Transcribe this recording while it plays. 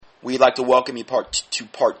We'd like to welcome you to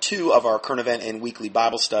part 2 of our current event and weekly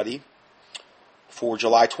Bible study for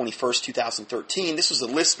July 21st, 2013. This was a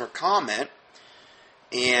listener comment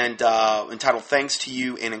and entitled Thanks to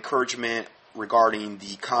You and Encouragement regarding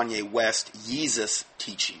the Kanye West Yeezus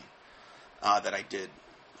teaching that I did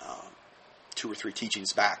 2 or 3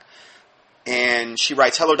 teachings back. And she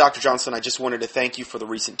writes, "Hello, Dr. Johnson. I just wanted to thank you for the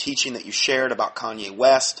recent teaching that you shared about Kanye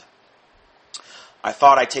West. I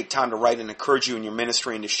thought I'd take time to write and encourage you in your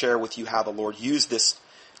ministry and to share with you how the Lord used this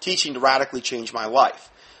teaching to radically change my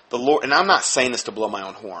life. The Lord, and I'm not saying this to blow my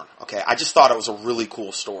own horn, okay? I just thought it was a really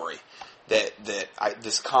cool story,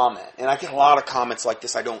 this comment. And I get a lot of comments like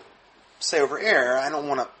this I don't say over air. I don't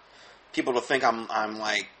want people to think I'm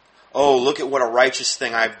like, oh, look at what a righteous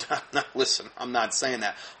thing I've done. No, listen, I'm not saying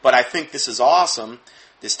that. But I think this is awesome.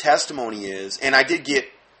 This testimony is, and I did get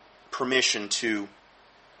permission to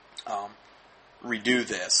redo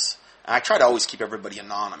this. I try to always keep everybody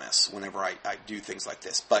anonymous whenever I do things like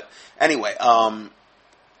this. But anyway,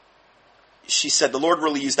 she said, the Lord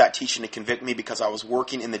really used that teaching to convict me because I was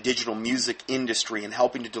working in the digital music industry and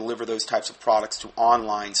helping to deliver those types of products to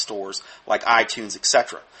online stores like iTunes,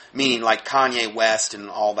 etc. Meaning like Kanye West and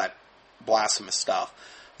all that blasphemous stuff.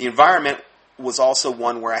 The environment was also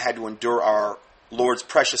one where I had to endure our Lord's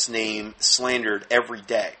precious name slandered every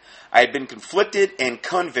day. I had been conflicted and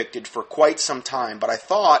convicted for quite some time, but I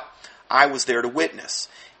thought I was there to witness.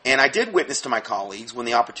 And I did witness to my colleagues when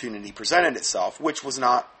the opportunity presented itself, which was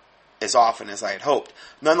not as often as I had hoped.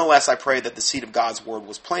 Nonetheless, I prayed that the seed of God's word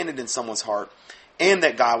was planted in someone's heart and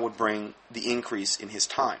that God would bring the increase in his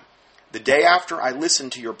time. The day after I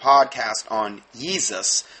listened to your podcast on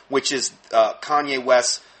Yeezus, which is Kanye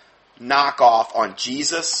West's knockoff on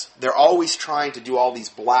Jesus, they're always trying to do all these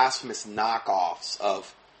blasphemous knockoffs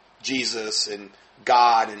of Jesus and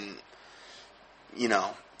God and,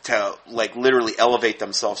 to like literally elevate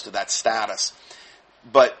themselves to that status.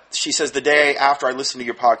 But she says, the day after I listened to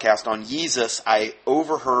your podcast on Yeezus, I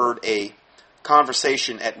overheard a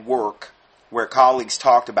conversation at work where colleagues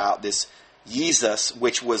talked about this Yeezus,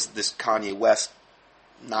 which was this Kanye West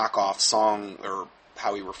knockoff song, or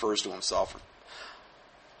how he refers to himself.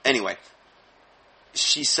 Anyway,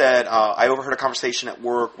 she said, I overheard a conversation at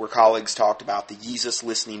work where colleagues talked about the Yeezus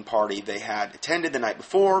listening party they had attended the night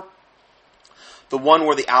before, the one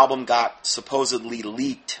where the album got supposedly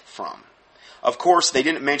leaked from. Of course, they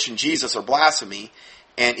didn't mention Jesus or blasphemy,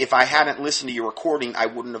 and if I hadn't listened to your recording, I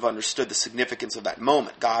wouldn't have understood the significance of that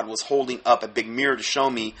moment. God was holding up a big mirror to show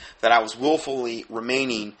me that I was willfully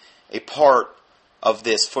remaining a part of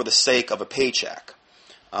this for the sake of a paycheck.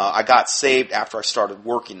 I got saved after I started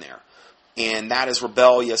working there. And that is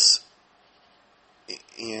rebellious,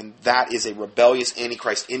 and that is a rebellious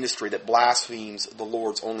Antichrist industry that blasphemes the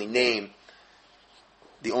Lord's only name,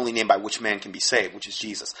 the only name by which man can be saved, which is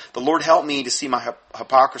Jesus. The Lord helped me to see my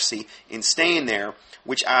hypocrisy in staying there,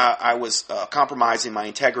 which I was compromising my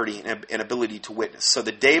integrity and ability to witness. So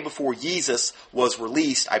the day before Yeezus was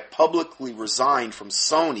released, I publicly resigned from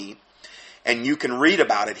Sony, and you can read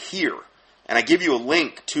about it here. And I give you a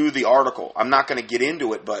link to the article. I'm not going to get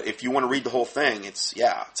into it, but if you want to read the whole thing, it's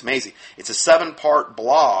amazing. It's a 7-part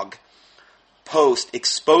blog post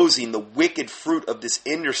exposing the wicked fruit of this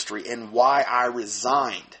industry and why I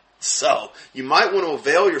resigned. So, you might want to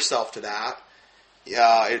avail yourself to that.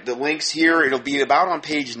 The link's here. It'll be about on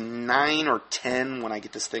page 9 or 10 when I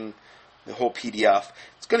get this thing, the whole PDF.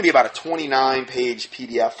 It's going to be about a 29-page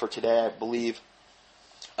PDF for today, I believe.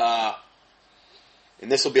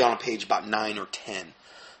 And this will be on a page about 9 or 10,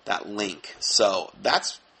 that link. So,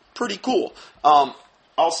 that's pretty cool.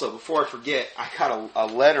 Also, before I forget, I got a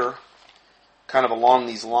letter kind of along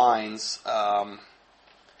these lines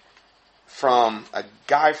from a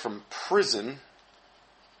guy from prison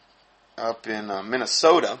up in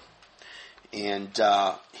Minnesota. And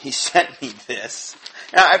he sent me this.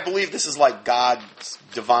 Now, I believe this is like God's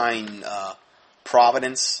divine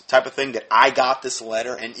providence type of thing, that I got this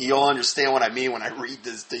letter, and you'll understand what I mean when I read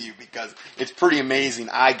this to you, because it's pretty amazing.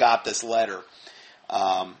 I got this letter,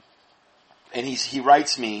 and he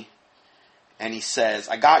writes me, and he says,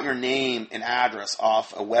 I got your name and address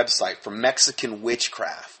off a website for Mexican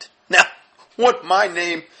witchcraft. Now, what my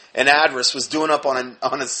name and address was doing up on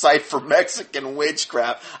a site for Mexican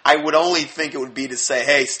witchcraft, I would only think it would be to say,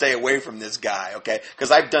 hey, stay away from this guy, okay?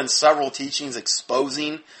 Because I've done several teachings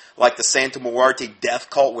exposing like the Santa Muerte death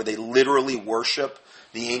cult, where they literally worship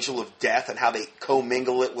the angel of death and how they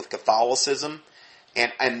commingle it with Catholicism.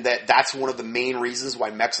 And that's one of the main reasons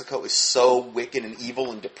why Mexico is so wicked and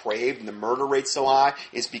evil and depraved and the murder rate's so high,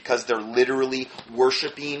 is because they're literally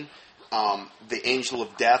worshiping the angel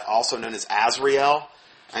of death, also known as Azrael.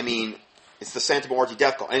 I mean, It's the Santa Muerte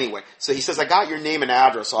death cult. Anyway, so he says, I got your name and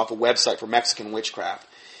address off a website for Mexican witchcraft.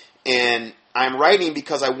 And I'm writing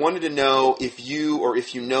because I wanted to know if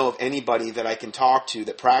you know of anybody that I can talk to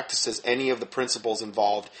that practices any of the principles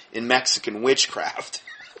involved in Mexican witchcraft.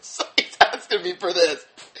 So he's asking me for this.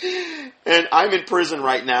 And I'm in prison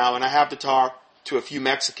right now, and I have to talk to a few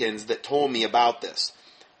Mexicans that told me about this.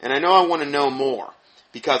 And I know I want to know more,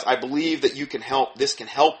 because I believe that this can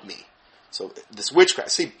help me. So this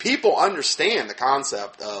witchcraft. See, people understand the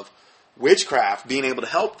concept of witchcraft being able to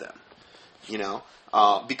help them.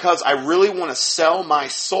 Because I really want to sell my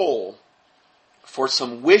soul for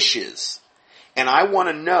some wishes. And I want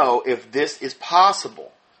to know if this is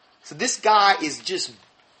possible. So this guy is just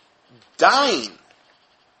dying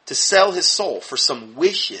to sell his soul for some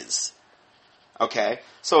wishes. Okay?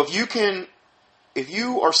 So if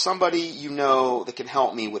you are somebody you know that can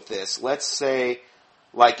help me with this, let's say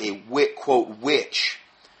like a quote witch,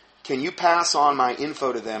 can you pass on my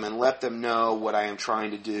info to them and let them know what I am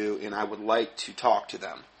trying to do, and I would like to talk to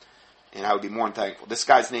them. And I would be more than thankful. This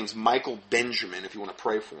guy's name's Michael Benjamin, if you want to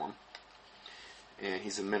pray for him. And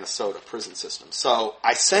he's in Minnesota prison system. So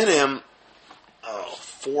I sent him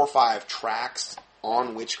 4 or 5 tracks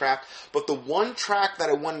on witchcraft, but the one track that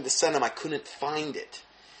I wanted to send him, I couldn't find it.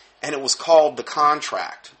 And it was called The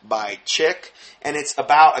Contract by Chick, and it's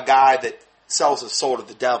about a guy that sells his soul to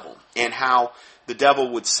the devil, and how the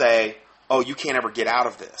devil would say, oh, you can't ever get out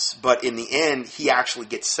of this. But in the end, he actually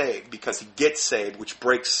gets saved, because he gets saved, which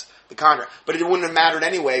breaks the contract. But it wouldn't have mattered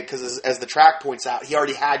anyway, because as the track points out, he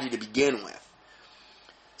already had you to begin with.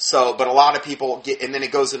 So, but a lot of people and then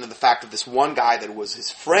it goes into the fact of this one guy that was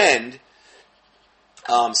his friend,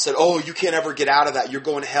 said, oh, you can't ever get out of that. You're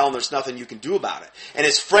going to hell and there's nothing you can do about it. And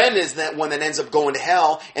his friend is that one that ends up going to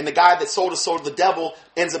hell, and the guy that sold his soul to the devil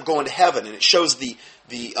ends up going to heaven. And it shows the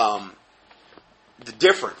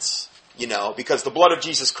difference, because the blood of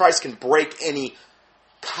Jesus Christ can break any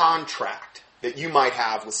contract that you might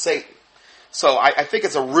have with Satan. So I think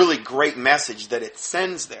it's a really great message that it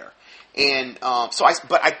sends there. And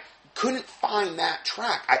but I couldn't find that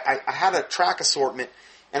track. I had a track assortment,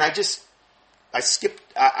 and I skipped.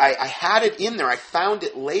 I had it in there. I found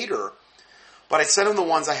it later, but I sent him the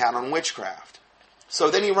ones I had on witchcraft. So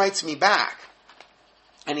then he writes me back,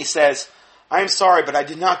 and he says, I am sorry, but I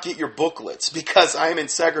did not get your booklets because I am in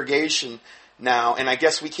segregation now, and I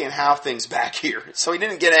guess we can't have things back here. So he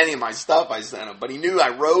didn't get any of my stuff I sent him, but he knew I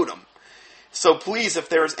wrote them. So please, if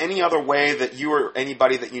there's any other way that you or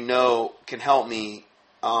anybody that you know can help me,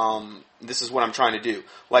 this is what I'm trying to do.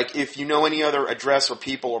 Like, if you know any other address or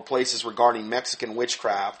people or places regarding Mexican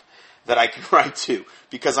witchcraft that I can write to,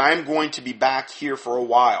 because I'm going to be back here for a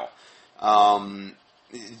while.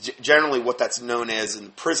 Generally, what that's known as in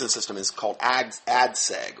the prison system is called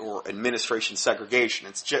ADSEG, or administration segregation.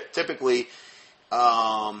 It's typically,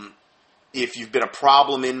 if you've been a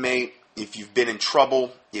problem inmate, if you've been in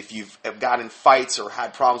trouble, if you've gotten in fights or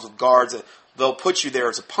had problems with guards, they'll put you there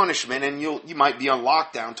as a punishment, and you might be on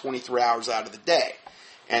lockdown 23 hours out of the day.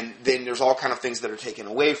 And then there's all kind of things that are taken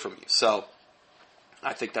away from you. So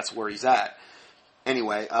I think that's where he's at.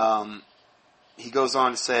 Anyway, he goes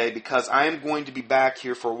on to say, because I am going to be back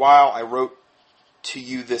here for a while, I wrote to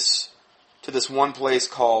you this one place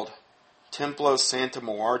called Templo Santa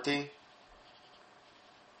Muerte,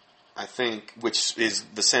 I think, which is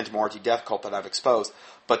the Santa Muerte death cult that I've exposed.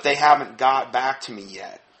 But they haven't got back to me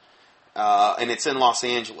yet. And it's in Los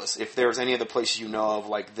Angeles. If there's any other places you know of,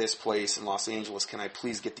 like this place in Los Angeles, can I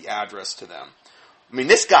please get the address to them? I mean,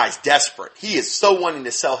 this guy's desperate. He is so wanting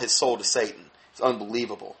to sell his soul to Satan. It's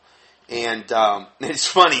unbelievable. And it's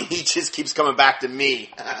funny. He just keeps coming back to me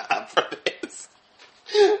for this.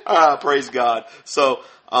 Praise God. So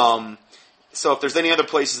if there's any other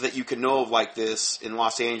places that you can know of like this in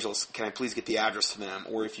Los Angeles, can I please get the address to them?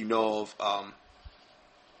 Or if you know of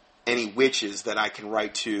any witches that I can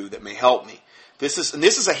write to that may help me. This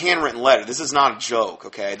is a handwritten letter. This is not a joke,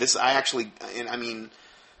 okay? I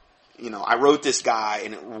wrote this guy,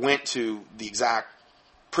 and it went to the exact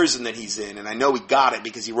prison that he's in, and I know he got it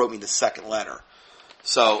because he wrote me the second letter.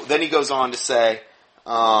 So then he goes on to say,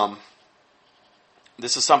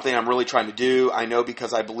 this is something I'm really trying to do. I know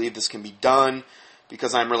because I believe this can be done,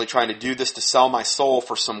 because I'm really trying to do this to sell my soul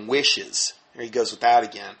for some wishes. There he goes with that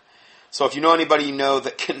again. So if you know anybody you know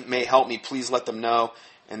that may help me, please let them know.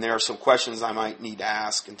 And there are some questions I might need to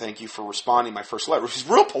ask. And thank you for responding to my first letter. He's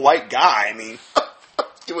a real polite guy. I mean,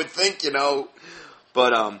 you would think,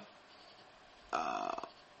 But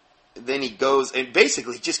then he goes, and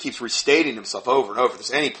basically he just keeps restating himself over and over. If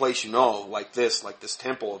there's any place you know like this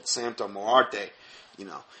temple of Santa Muerte,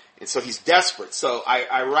 And so he's desperate. So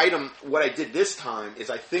I write him, what I did this time is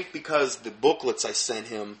I think because the booklets I sent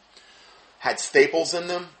him had staples in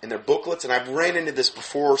them, and they're booklets, and I've ran into this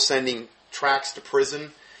before sending tracts to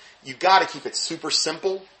prison. You got to keep it super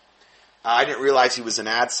simple. I didn't realize he was an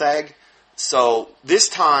ADSAG. So this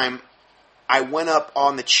time I went up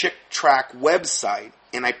on the Chick Tract website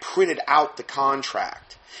and I printed out the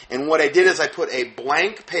contract. And what I did is I put a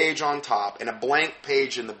blank page on top and a blank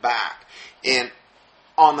page in the back. And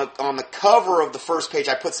on the cover of the first page,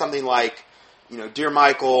 I put something like, Dear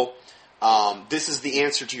Michael, this is the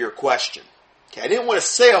answer to your question. Okay, I didn't want to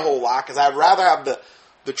say a whole lot because I'd rather have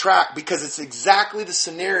the track, because it's exactly the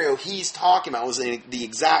scenario he's talking about. It was the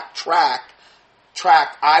exact track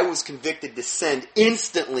I was convicted to send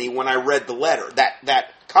instantly when I read the letter.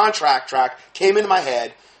 That contract track came into my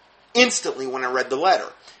head instantly when I read the letter.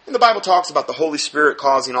 And the Bible talks about the Holy Spirit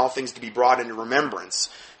causing all things to be brought into remembrance,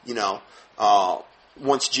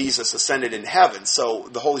 once Jesus ascended in heaven. So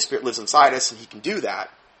the Holy Spirit lives inside us and he can do that.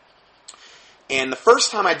 And the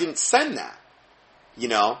first time I didn't send that,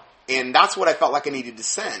 and that's what I felt like I needed to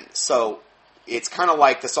send. So it's kind of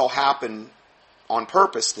like this all happened on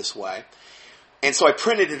purpose this way. And so I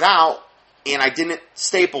printed it out, and I didn't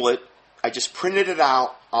staple it. I just printed it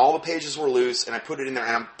out. All the pages were loose, and I put it in there,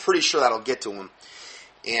 and I'm pretty sure that'll get to him.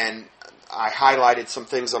 And I highlighted some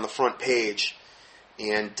things on the front page.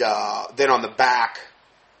 And then on the back,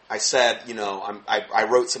 I said, I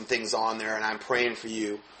wrote some things on there, and I'm praying for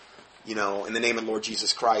you, in the name of the Lord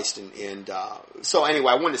Jesus Christ. And so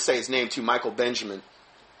anyway, I wanted to say his name too, Michael Benjamin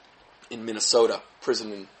in Minnesota,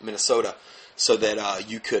 prison in Minnesota, so that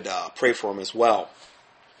you could pray for him as well.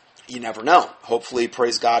 You never know. Hopefully,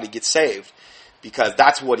 praise God, he gets saved, because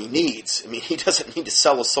that's what he needs. I mean, he doesn't need to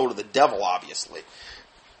sell his soul to the devil, obviously.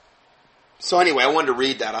 So anyway, I wanted to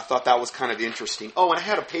read that. I thought that was kind of interesting. Oh, and I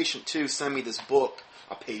had a patient, too, send me this book.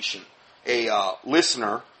 A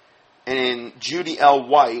listener, and Judy L.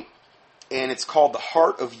 White, and it's called The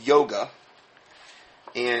Heart of Yoga,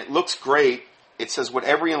 and it looks great. It says, what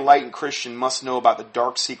every enlightened Christian must know about the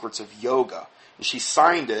dark secrets of yoga. And she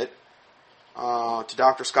signed it to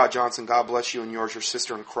Dr. Scott Johnson, God bless you and yours, your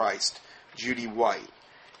sister in Christ, Judy White.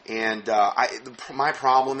 And my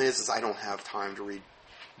problem is I don't have time to read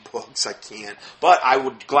books. I can't. But I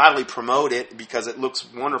would gladly promote it because it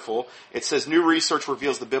looks wonderful. It says, new research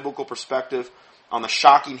reveals the biblical perspective on the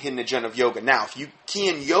shocking hidden agenda of yoga. Now, if you key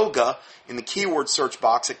in yoga in the keyword search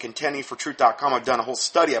box at contendingfortruth.com, I've done a whole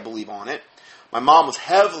study, I believe, on it. My mom was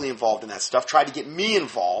heavily involved in that stuff, tried to get me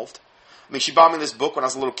involved. I mean, she bought me this book when I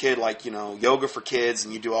was a little kid, like, yoga for kids,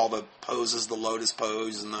 and you do all the poses, the lotus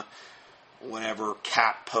pose, and the whatever,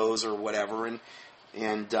 cat pose or whatever. And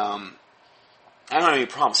I don't have any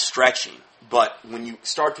problem stretching, but when you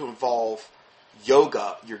start to involve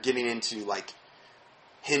yoga, you're getting into, like,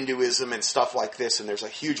 Hinduism and stuff like this, and there's a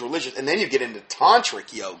huge religion. And then you get into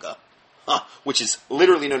tantric yoga, which is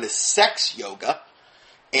literally known as sex yoga.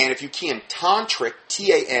 And if you key in tantric,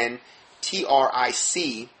 Tantric,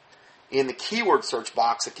 in the keyword search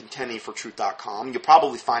box at contendingfortruth.com, you'll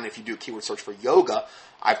probably find if you do a keyword search for yoga,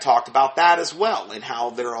 I've talked about that as well, and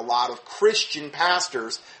how there are a lot of Christian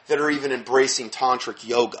pastors that are even embracing tantric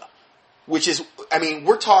yoga. Which is,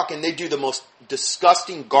 we're talking, they do the most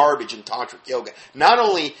disgusting garbage in tantric yoga. Not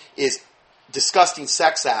only is disgusting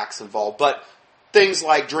sex acts involved, but things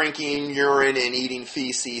like drinking urine and eating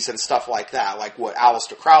feces and stuff like that, like what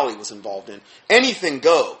Aleister Crowley was involved in. Anything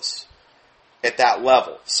goes at that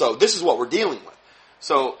level. So this is what we're dealing with.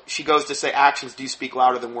 So she goes to say, actions do speak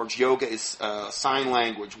louder than words. Yoga is sign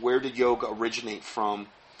language. Where did yoga originate from?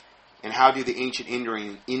 And how do the ancient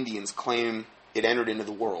Indians claim it entered into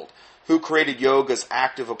the world? Who created yoga's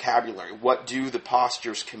active vocabulary? What do the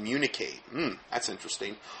postures communicate? That's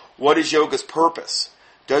interesting. What is yoga's purpose?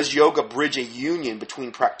 Does yoga bridge a union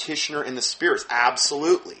between practitioner and the spirits?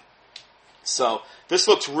 Absolutely. So this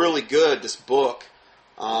looks really good, this book.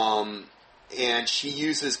 And she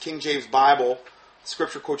uses King James Bible,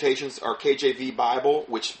 scripture quotations, or KJV Bible,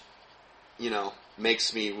 which,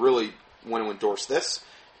 makes me really want to endorse this.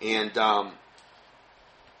 And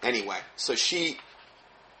anyway, so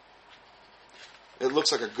it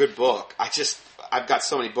looks like a good book. I've got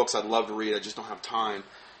so many books I'd love to read, I just don't have time.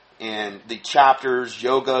 And the chapters,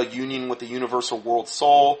 yoga, union with the universal world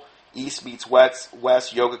soul, East meets West,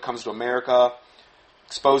 yoga comes to America,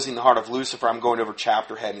 exposing the heart of Lucifer. I'm going over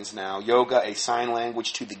chapter headings now. Yoga, a sign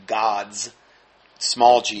language to the gods,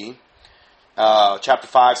 small g. Chapter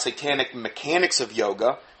 5, satanic mechanics of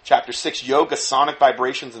yoga. Chapter 6, yoga, sonic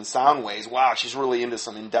vibrations and sound waves. Wow, she's really into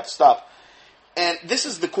some in-depth stuff. And this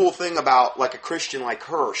is the cool thing about like a Christian like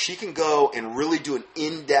her. She can go and really do an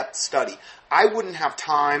in-depth study. I wouldn't have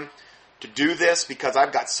time to do this because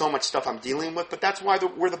I've got so much stuff I'm dealing with, but that's why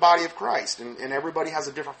we're the body of Christ, and everybody has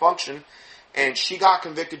a different function. And she got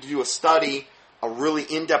convicted to do a study, a really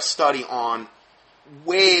in-depth study on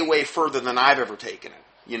way, way further than I've ever taken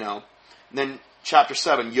it, And then chapter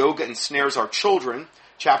 7, yoga ensnares our children.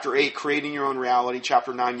 Chapter 8, creating your own reality.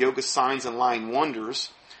 Chapter 9, yoga signs and lying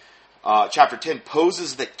wonders. Chapter 10,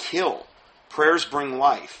 poses that kill. Prayers bring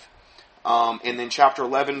life. And then chapter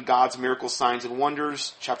 11, God's miracles, signs, and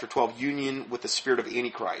wonders. Chapter 12, union with the spirit of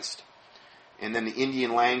Antichrist. And then the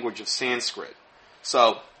Indian language of Sanskrit.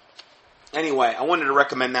 So, anyway, I wanted to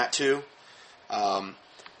recommend that too. Then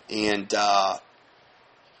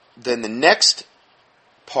the next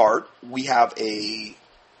part, we have a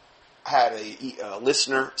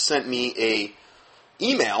listener sent me a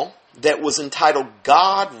email that was entitled,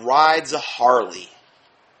 God Rides a Harley.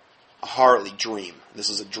 A Harley dream. This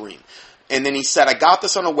is a dream. And then he said, I got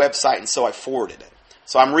this on a website, and so I forwarded it.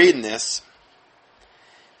 So I'm reading this,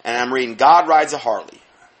 and I'm reading, God Rides a Harley.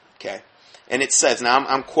 Okay? And it says, now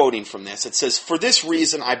I'm quoting from this, it says, for this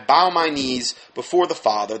reason I bow my knees before the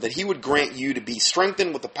Father, that he would grant you to be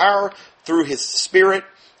strengthened with the power through his Spirit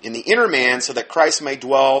in the inner man, so that Christ may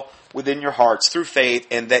dwell within your hearts through faith,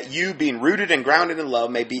 and that you, being rooted and grounded in love,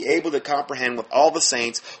 may be able to comprehend with all the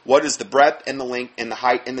saints what is the breadth and the length and the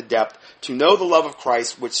height and the depth, to know the love of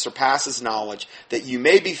Christ which surpasses knowledge, that you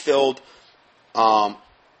may be filled up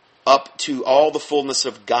to all the fullness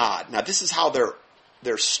of God. Now this is how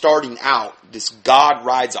they're starting out. This God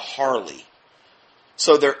rides a Harley.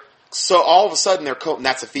 So all of a sudden and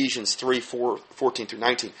that's Ephesians 3:14 through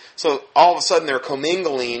 19. So all of a sudden they're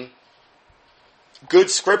commingling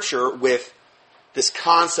good scripture with this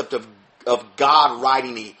concept of God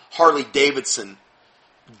riding a Harley Davidson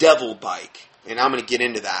devil bike. And I'm going to get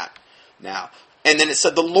into that now. And then it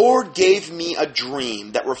said, the Lord gave me a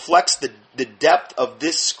dream that reflects the depth of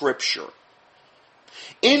this scripture.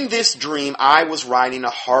 In this dream, I was riding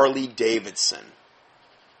a Harley Davidson.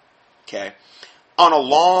 Okay. On a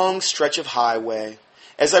long stretch of highway.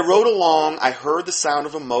 As I rode along, I heard the sound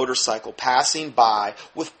of a motorcycle passing by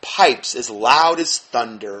with pipes as loud as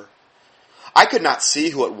thunder. I could not see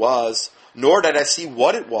who it was, nor did I see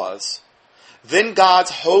what it was. Then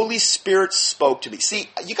God's Holy Spirit spoke to me.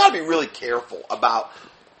 See, you got to be really careful about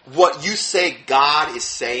what you say God is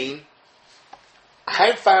saying. I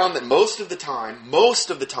have found that most of the time,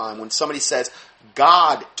 when somebody says,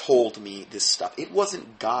 God told me this stuff, it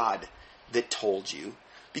wasn't God that told you.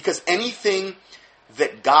 Because anything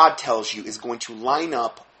that God tells you is going to line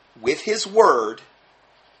up with His Word,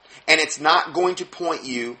 and it's not going to point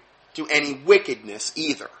you to any wickedness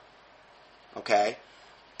either. Okay?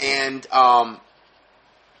 And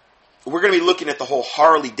we're going to be looking at the whole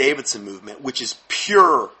Harley Davidson movement, which is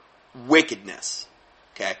pure wickedness.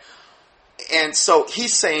 Okay? And so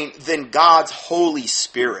he's saying, then God's Holy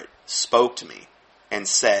Spirit spoke to me and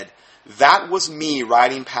said, that was me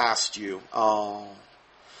riding past you. Oh.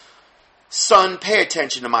 Son, pay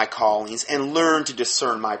attention to my callings and learn to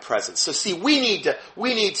discern my presence. So see, we need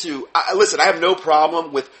to, listen, I have no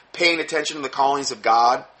problem with paying attention to the callings of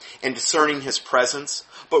God and discerning His presence.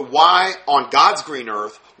 But why on God's green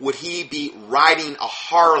earth would He be riding a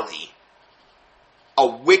Harley, a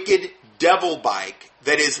wicked devil bike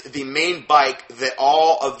that is the main bike that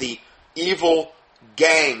all of the evil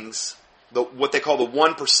gangs, what they call the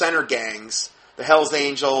 1%er gangs, the Hells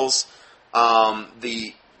Angels,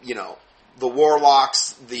 the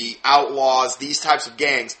warlocks, the outlaws, these types of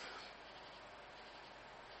gangs,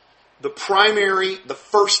 the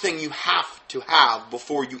first thing you have to have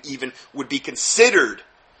before you even would be considered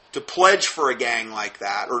to pledge for a gang like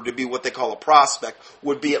that, or to be what they call a prospect,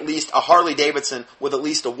 would be at least a Harley Davidson with at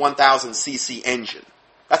least a 1,000cc engine.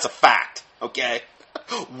 That's a fact, okay?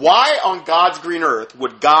 Why on God's green earth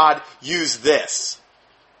would God use this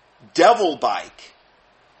devil bike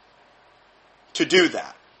to do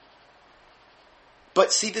that?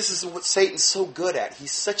 But see, this is what Satan's so good at.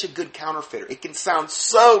 He's such a good counterfeiter. It can sound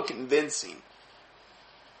so convincing.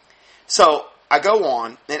 So I go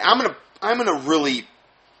on, and I'm gonna really.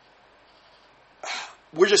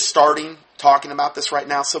 We're just starting talking about this right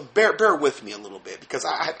now, so bear with me a little bit, because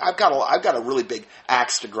I've got a really big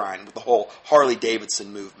axe to grind with the whole Harley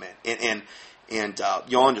Davidson movement, and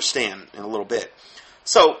you'll understand in a little bit.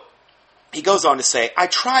 So he goes on to say, I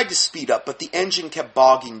tried to speed up, but the engine kept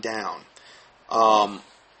bogging down.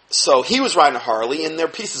 So he was riding a Harley, and they're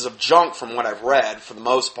pieces of junk from what I've read, for the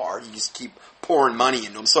most part. You just keep pouring money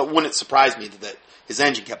into them, so it wouldn't surprise me that his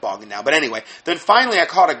engine kept bogging down. But anyway, then finally I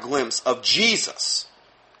caught a glimpse of Jesus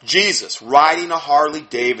Jesus riding a Harley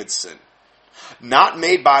Davidson, not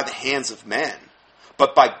made by the hands of men,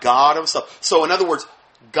 but by God himself. So in other words,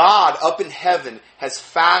 God up in heaven has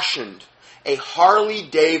fashioned a Harley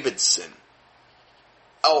Davidson.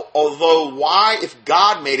 Although, why, if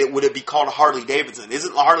God made it, would it be called a Harley Davidson?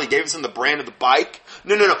 Isn't Harley Davidson the brand of the bike?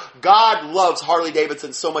 No. God loves Harley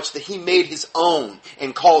Davidson so much that he made his own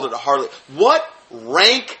and called it a Harley. What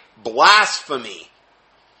rank blasphemy!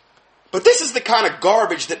 But this is the kind of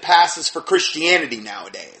garbage that passes for Christianity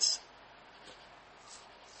nowadays.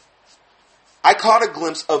 I caught a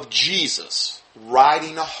glimpse of Jesus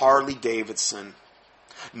riding a Harley Davidson,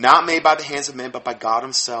 not made by the hands of men, but by God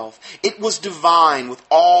himself. It was divine with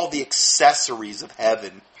all the accessories of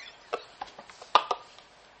heaven.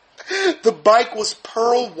 The bike was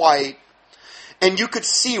pearl white, and you could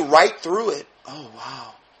see right through it. Oh,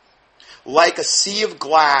 wow. Like a sea of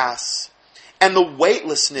glass, and the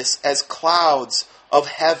weightlessness as clouds of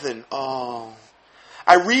heaven. Oh.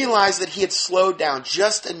 I realized that he had slowed down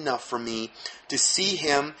just enough for me to see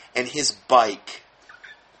him and his bike.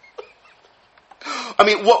 I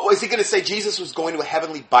mean, what was he going to say? Jesus was going to a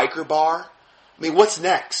heavenly biker bar? I mean, what's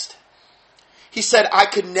next? He said, I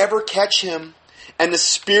could never catch him. And the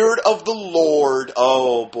Spirit of the Lord,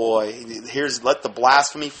 oh boy, let the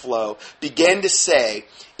blasphemy flow, began to say,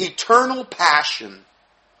 eternal passion,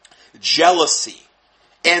 jealousy,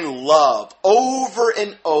 and love over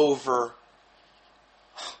and over.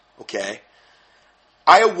 Okay.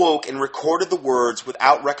 I awoke and recorded the words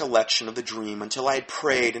without recollection of the dream until I had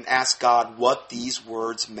prayed and asked God what these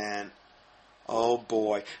words meant. Oh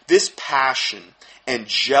boy. This passion and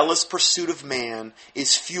jealous pursuit of man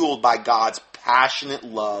is fueled by God's passionate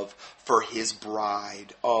love for his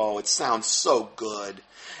bride. Oh, it sounds so good.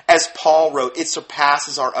 As Paul wrote, it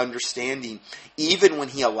surpasses our understanding, even when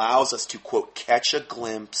he allows us to, quote, catch a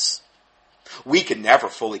glimpse. We can never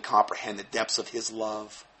fully comprehend the depths of his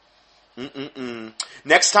love.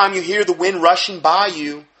 Next time you hear the wind rushing by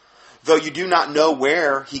you, though you do not know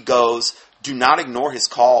where he goes, do not ignore his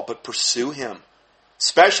call, but pursue him.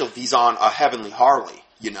 Especially if he's on a heavenly Harley,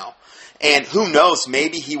 And who knows,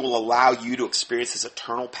 maybe he will allow you to experience his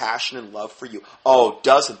eternal passion and love for you. Oh,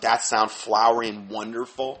 doesn't that sound flowery and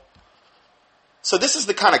wonderful? So this is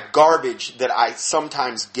the kind of garbage that I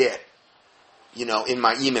sometimes get, in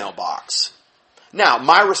my email box. Now,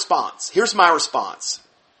 my response. Here's my response.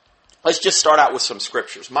 Let's just start out with some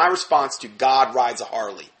scriptures. My response to God rides a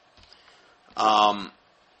Harley.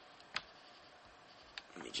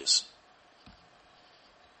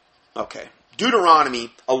 Okay.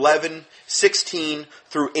 Deuteronomy 11:16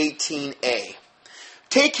 through 18a.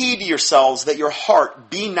 Take heed to yourselves that your heart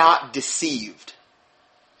be not deceived,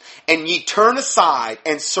 and ye turn aside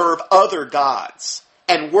and serve other gods,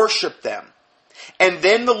 and worship them, and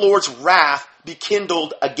then the Lord's wrath be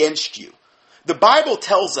kindled against you. The Bible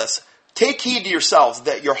tells us, take heed to yourselves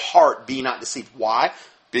that your heart be not deceived. Why?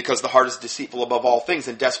 Because the heart is deceitful above all things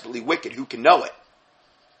and desperately wicked. Who can know it?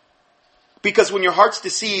 Because when your heart's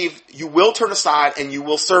deceived, you will turn aside and you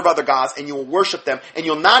will serve other gods and you will worship them and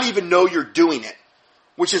you'll not even know you're doing it.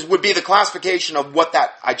 Which would be the classification of what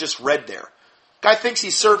that I just read there. Guy thinks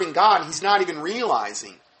he's serving God and he's not even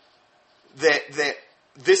realizing that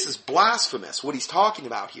this is blasphemous, what he's talking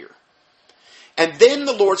about here. And then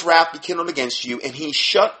the Lord's wrath be kindled against you, and he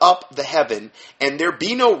shut up the heaven, and there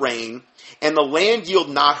be no rain, and the land yield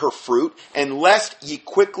not her fruit, and lest ye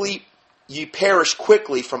perish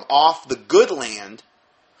quickly from off the good land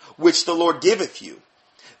which the Lord giveth you.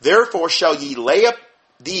 Therefore shall ye lay up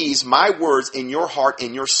these my words in your heart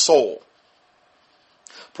and your soul.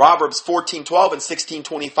 Proverbs 14:12 and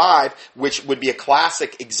 16:25, which would be a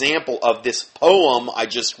classic example of this poem I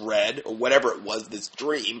just read, or whatever it was, this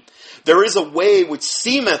dream. There is a way which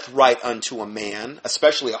seemeth right unto a man,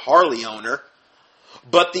 especially a Harley owner,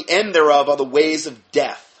 but the end thereof are the ways of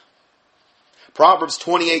death. Proverbs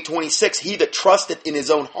 28:26, he that trusteth in his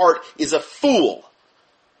own heart is a fool,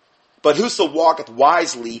 but whoso walketh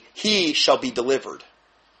wisely, he shall be delivered.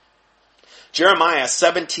 Jeremiah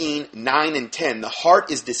 17:9 and 10, the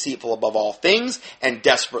heart is deceitful above all things and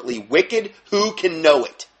desperately wicked. Who can know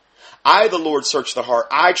it? I, the Lord, search the heart.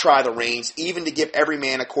 I try the reins, even to give every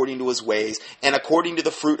man according to his ways and according to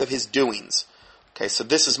the fruit of his doings. Okay, so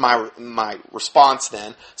this is my response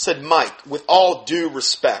then. Said Mike, with all due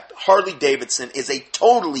respect, Harley Davidson is a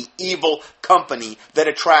totally evil company that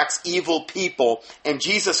attracts evil people, and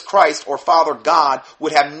Jesus Christ or Father God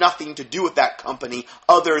would have nothing to do with that company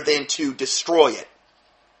other than to destroy it.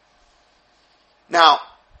 Now,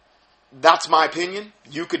 that's my opinion.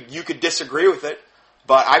 You could disagree with it,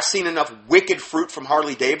 but I've seen enough wicked fruit from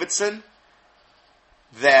Harley Davidson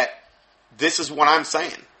that this is what I'm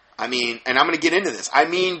saying. I mean, and I'm going to get into this. I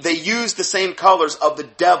mean, they use the same colors of the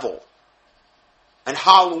devil and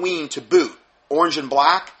Halloween to boot. Orange and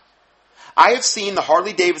black. I have seen the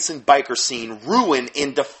Harley-Davidson biker scene ruin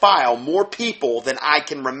and defile more people than I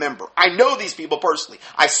can remember. I know these people personally.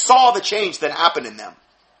 I saw the change that happened in them.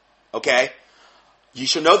 Okay? You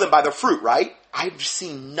should know them by their fruit, right? I've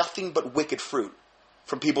seen nothing but wicked fruit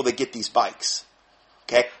from people that get these bikes.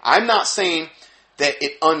 Okay? I'm not saying that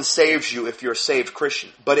it unsaves you if you're a saved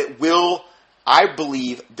Christian, but it will, I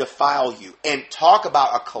believe, defile you. And talk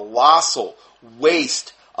about a colossal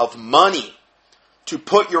waste of money to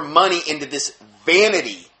put your money into this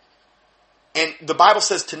vanity. And the Bible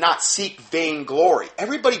says to not seek vain glory.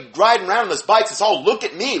 Everybody riding around on those bikes, it's all, look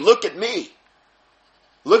at me, look at me.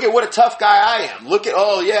 Look at what a tough guy I am. Look at,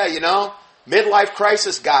 oh yeah, midlife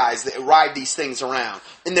crisis guys that ride these things around.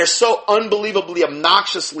 And they're so unbelievably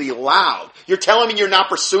obnoxiously loud. You're telling me you're not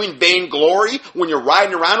pursuing vain glory when you're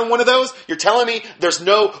riding around on one of those? You're telling me there's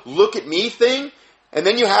no look at me thing? And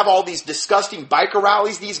then you have all these disgusting biker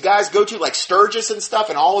rallies these guys go to, like Sturgis and stuff,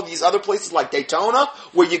 and all of these other places like Daytona,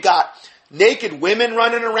 where you got naked women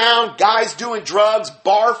running around, guys doing drugs,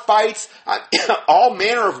 bar fights, all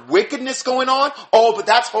manner of wickedness going on. Oh, but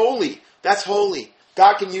that's holy. That's holy.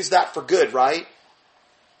 God can use that for good, right?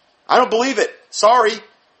 I don't believe it. Sorry.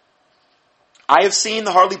 I have seen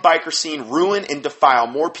the Harley biker scene ruin and defile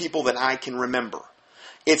more people than I can remember.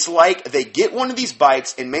 It's like they get one of these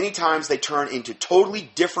bikes and many times they turn into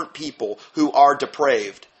totally different people who are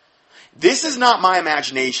depraved. This is not my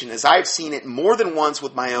imagination, as I have seen it more than once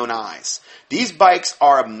with my own eyes. These bikes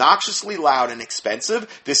are obnoxiously loud and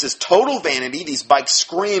expensive. This is total vanity. These bikes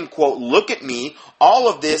scream, quote, look at me. All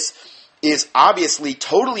of this is obviously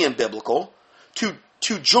totally unbiblical.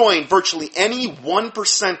 To join virtually any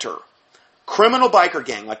 1%er criminal biker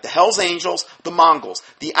gang like the Hells Angels, the Mongols,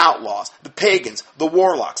 the Outlaws, the Pagans, the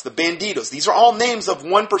Warlocks, the Banditos. These are all names of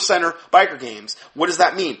 1%er biker gangs. What does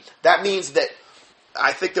that mean? That means that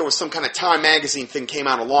I think there was some kind of Time magazine thing came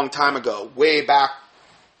out a long time ago, way back,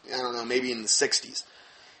 I don't know, maybe in the 60s.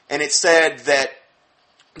 And it said that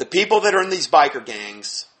the people that are in these biker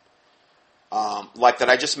gangs, like that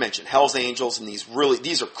I just mentioned, Hells Angels, and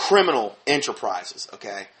these are criminal enterprises,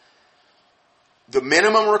 okay? The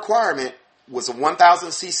minimum requirement was a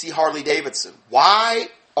 1,000cc Harley Davidson. Why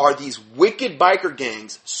are these wicked biker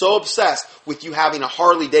gangs so obsessed with you having a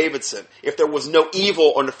Harley Davidson if there was no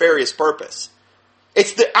evil or nefarious purpose?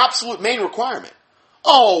 It's the absolute main requirement.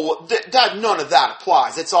 Oh, none of that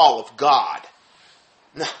applies. It's all of God.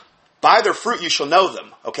 No. By their fruit you shall know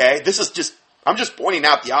them, okay? I'm just pointing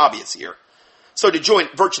out the obvious here. So to join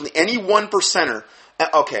virtually any 1%er,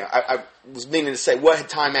 okay, I was meaning to say, what had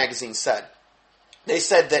Time magazine said? They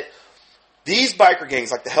said that these biker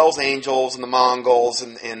gangs, like the Hells Angels and the Mongols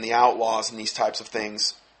and the Outlaws and these types of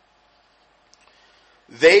things,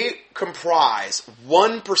 they comprise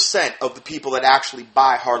 1% of the people that actually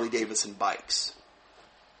buy Harley-Davidson bikes.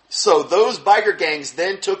 So those biker gangs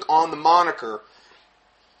then took on the moniker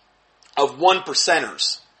of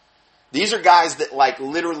 1%ers. These are guys that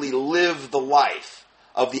literally live the life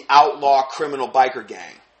of the outlaw criminal biker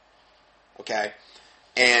gang. Okay?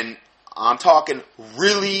 And I'm talking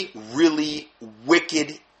really, really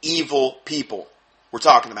wicked, evil people we're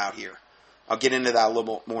talking about here. I'll get into that a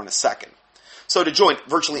little more in a second. So to join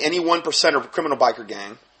virtually any 1%er criminal biker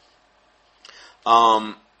gang,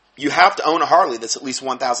 you have to own a Harley that's at least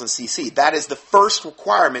 1,000cc. That is the first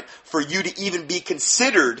requirement for you to even be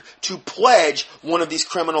considered to pledge one of these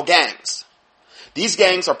criminal gangs. These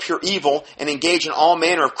gangs are pure evil and engage in all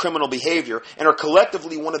manner of criminal behavior and are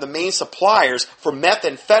collectively one of the main suppliers for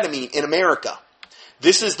methamphetamine in America.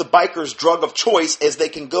 This is the biker's drug of choice, as they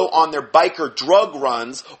can go on their biker drug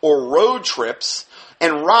runs or road trips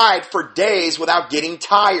and ride for days without getting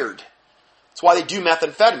tired. That's why they do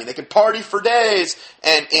methamphetamine. They can party for days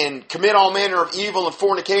and commit all manner of evil and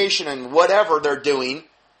fornication and whatever they're doing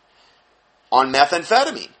on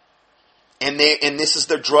methamphetamine. And this is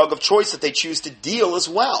their drug of choice that they choose to deal as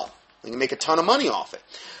well. They can make a ton of money off it.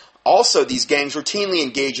 Also, these gangs routinely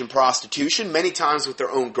engage in prostitution, many times with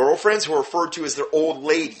their own girlfriends, who are referred to as their old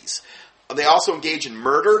ladies. They also engage in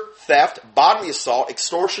murder, theft, bodily assault,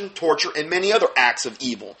 extortion, torture, and many other acts of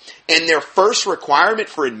evil. And their first requirement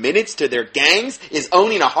for admittance to their gangs is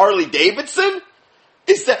owning a Harley Davidson?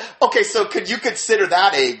 Okay, so could you consider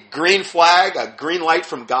that a green flag, a green light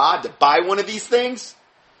from God to buy one of these things?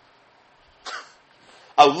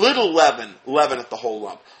 A little leaven leaveneth the whole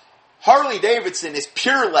lump. Harley Davidson is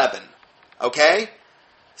pure leaven, okay?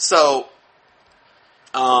 So,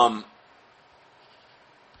 I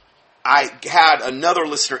had another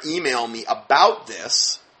listener email me about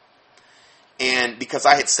this, And because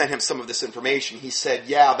I had sent him some of this information, he said,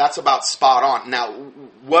 yeah, that's about spot on. Now,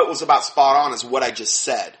 what was about spot on is what I just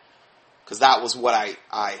said. Because that was what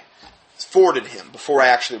I forwarded him before I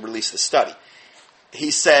actually released the study.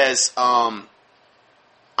 He says, I'm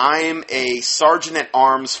a sergeant at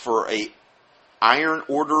arms for a Iron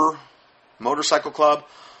Order motorcycle club.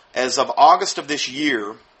 As of August of this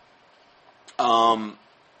year,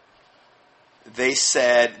 they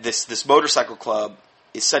said this motorcycle club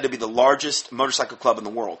is said to be the largest motorcycle club in the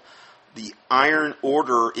world. The Iron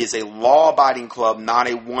Order is a law-abiding club, not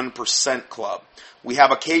a 1% club. We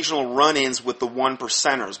have occasional run-ins with the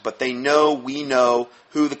 1%ers, but we know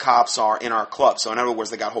who the cops are in our club. So in other words,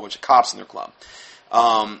 they got a whole bunch of cops in their club.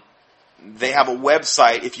 They have a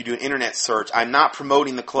website, if you do an internet search. I'm not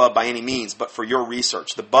promoting the club by any means, but for your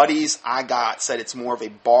research. The buddies I got said it's more of a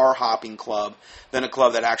bar-hopping club than a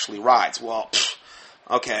club that actually rides. Well,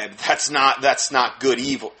 okay, that's not good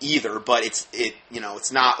either, but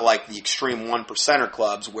it's not like the extreme 1%er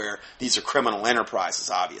clubs where these are criminal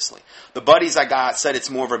enterprises, obviously. The buddies I got said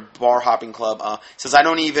it's more of a bar-hopping club. Says I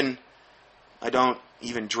don't even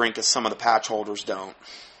drink as some of the patch holders don't.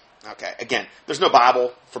 Okay, again, there's no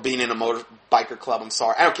Bible for being in a biker club. I'm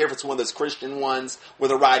sorry. I don't care if it's one of those Christian ones where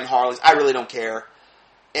they're riding Harleys. I really don't care.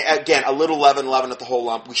 Again, a little leaven at the whole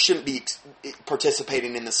lump. We shouldn't be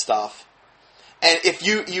participating in this stuff. And if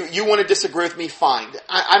you want to disagree with me, fine.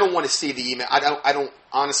 I don't want to see the email. I don't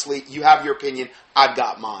honestly, you have your opinion. I've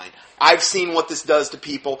got mine. I've seen what this does to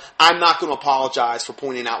people. I'm not going to apologize for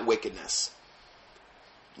pointing out wickedness.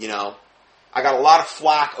 I got a lot of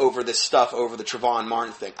flack over this stuff, over the Trayvon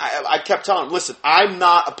Martin thing. I kept telling him, listen, I'm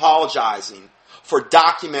not apologizing for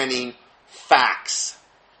documenting facts,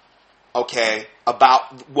 okay,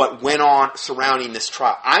 about what went on surrounding this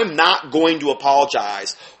trial. I'm not going to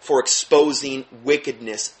apologize for exposing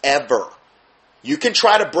wickedness ever. You can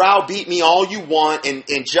try to browbeat me all you want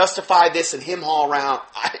and justify this and him-haul around.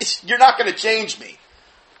 You're not going to change me,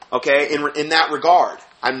 okay, in that regard.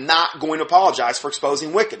 I'm not going to apologize for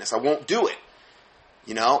exposing wickedness. I won't do it.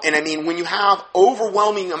 And I mean, when you have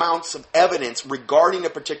overwhelming amounts of evidence regarding a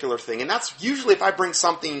particular thing, and that's usually if I bring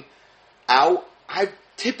something out, I've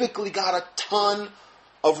typically got a ton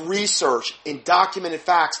of research and documented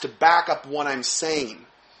facts to back up what I'm saying.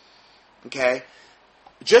 Okay?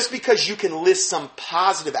 Just because you can list some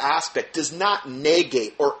positive aspect does not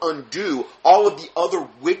negate or undo all of the other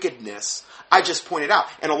wickedness I just pointed out.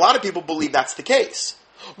 And a lot of people believe that's the case.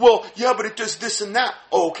 Well, yeah, but it does this and that.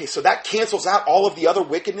 Oh, okay, so that cancels out all of the other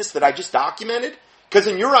wickedness that I just documented? Because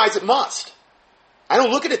in your eyes, it must. I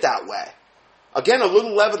don't look at it that way. Again, a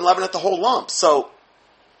little leaven at the whole lump. So,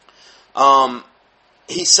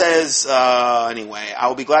 he says, anyway, I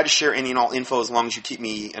will be glad to share any and all info as long as you keep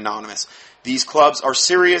me anonymous. These clubs are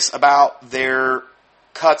serious about their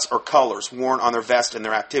cuts or colors worn on their vest and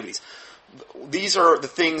their activities. These are the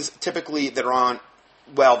things typically that are on,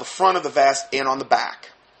 the front of the vest and on the back.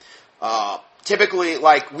 Typically,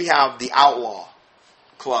 like, we have the Outlaw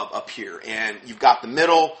Club up here, and you've got the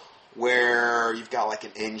middle where you've got like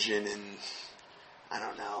an engine and, I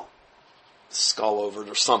don't know, skull over it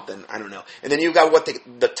or something, I don't know. And then you've got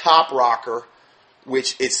the top rocker,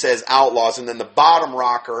 which it says Outlaws, and then the bottom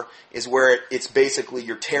rocker is where it's basically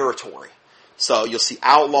your territory. So you'll see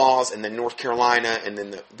Outlaws, and then North Carolina, and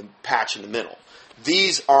then the patch in the middle.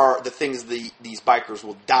 These are the things these bikers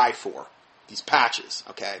will die for, these patches,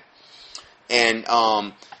 okay? And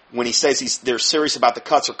when he says they're serious about the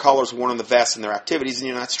cuts or colors worn on the vest and their activities,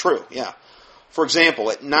 and that's true, yeah. For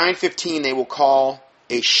example, at 9:15 they will call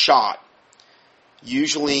a shot,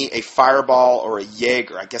 usually a Fireball or a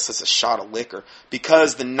Jaeger. I guess that's a shot of liquor,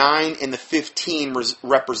 because the 9 and the 15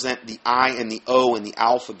 represent the I and the O in the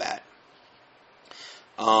alphabet.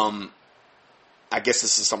 I guess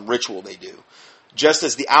this is some ritual they do. Just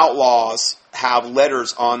as the Outlaws have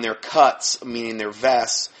letters on their cuts, meaning their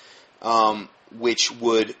vests, which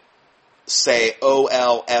would say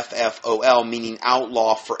OLFFOL, meaning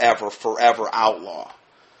outlaw forever, forever outlaw.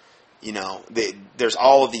 There's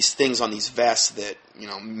all of these things on these vests that,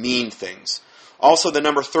 mean things. Also, the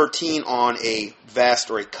number 13 on a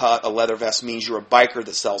vest or a leather vest, means you're a biker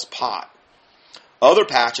that sells pot. Other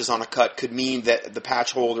patches on a cut could mean that the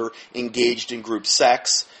patch holder engaged in group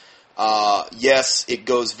sex. Yes, it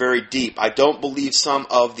goes very deep. I don't believe some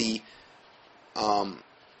of the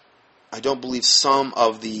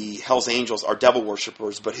Hells Angels are devil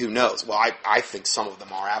worshippers, but who knows? Well, I think some of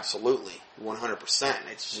them are, absolutely, 100%.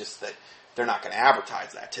 It's just that they're not going to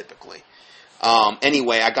advertise that typically.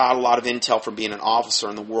 Anyway, I got a lot of intel from being an officer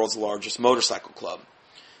in the world's largest motorcycle club.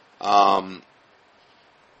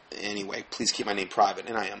 Anyway, please keep my name private,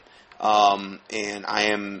 and I am. And I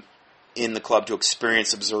am in the club to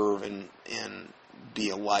experience, observe, and be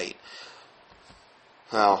a light.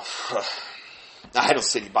 Well, I don't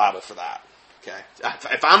see any Bible for that. Okay,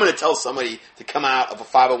 if I'm going to tell somebody to come out of a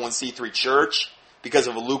 501c3 church because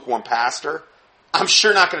of a lukewarm pastor, I'm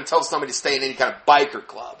sure not going to tell somebody to stay in any kind of biker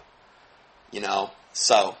club.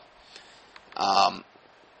 So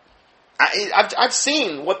I've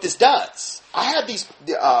seen what this does. I had these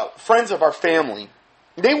friends of our family.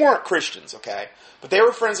 They weren't Christians, okay, but they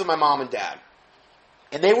were friends of my mom and dad,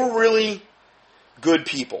 and they were really good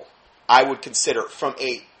people. I would consider from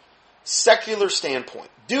a secular standpoint.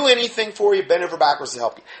 Do anything for you, bend over backwards to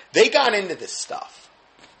help you. They got into this stuff.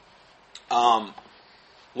 Laura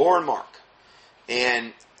and Mark.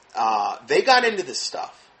 And they got into this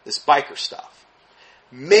stuff, this biker stuff.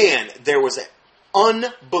 Man, there was an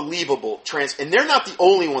unbelievable and they're not the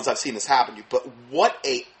only ones I've seen this happen to, but what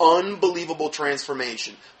a unbelievable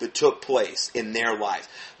transformation that took place in their lives.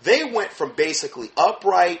 They went from basically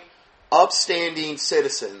upright, upstanding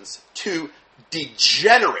citizens to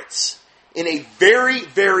degenerates in a very,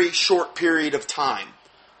 very short period of time.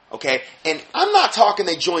 Okay? And I'm not talking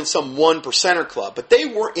they joined some 1%er club, but they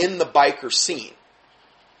were in the biker scene.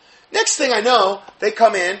 Next thing I know, they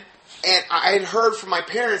come in, and I had heard from my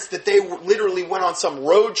parents that they literally went on some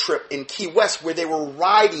road trip in Key West where they were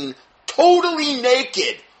riding totally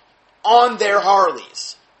naked on their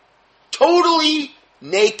Harleys. Totally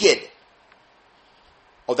naked.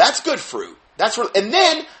 Oh, that's good fruit. And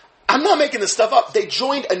then, I'm not making this stuff up, they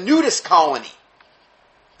joined a nudist colony.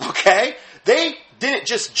 Okay? They didn't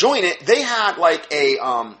just join it, they had like a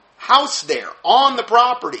house there on the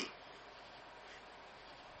property.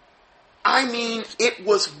 I mean, it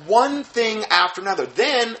was one thing after another.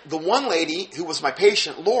 Then, the one lady who was my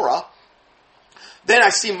patient, Laura, then I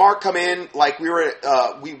see Mark come in, like we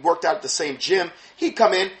worked out at the same gym. He'd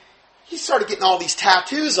come in, he started getting all these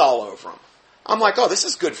tattoos all over him. I'm like, oh, this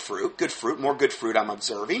is good fruit, more good fruit I'm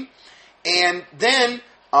observing. And then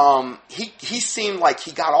he seemed like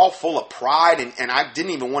he got all full of pride, and I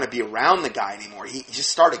didn't even want to be around the guy anymore. He just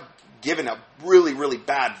started giving a really, really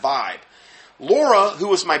bad vibe. Laura, who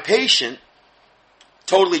was my patient,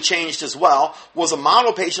 totally changed as well, was a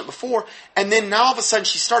model patient before, and then now all of a sudden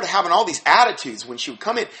she started having all these attitudes when she would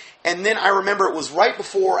come in. And then I remember it was right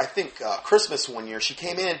before, I think, Christmas one year, she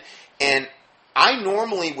came in, and I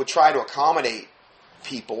normally would try to accommodate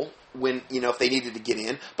people when, if they needed to get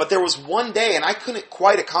in. But there was one day, and I couldn't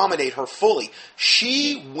quite accommodate her fully.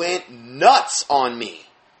 She went nuts on me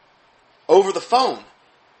over the phone.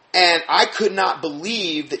 And I could not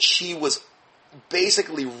believe that she was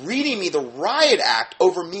basically reading me the riot act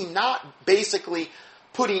over me not basically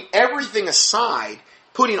putting everything aside,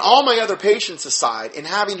 putting all my other patients aside, and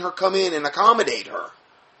having her come in and accommodate her.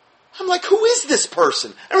 I'm like, who is this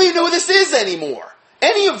person? I don't even know who this is anymore.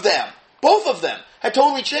 Any of them. Both of them had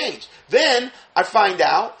totally changed. Then I find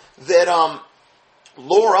out that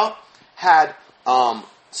Laura had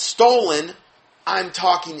stolen, I'm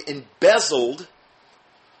talking embezzled,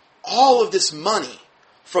 all of this money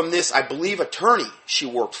from this, I believe, attorney she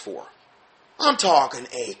worked for. I'm talking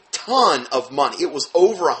a ton of money. It was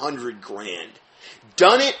over $100,000.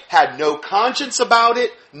 Done it, had no conscience about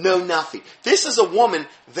it, no nothing. This is a woman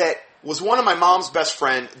that was one of my mom's best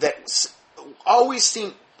friend that always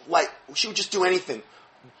seemed like she would just do anything.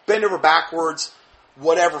 Bend over backwards,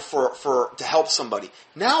 whatever to help somebody.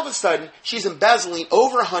 Now all of a sudden, she's embezzling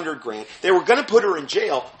over $100,000. They were going to put her in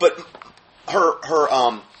jail, but her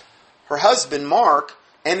husband, Mark,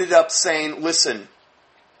 ended up saying, listen,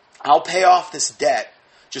 I'll pay off this debt.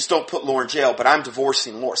 Just don't put Laura in jail, but I'm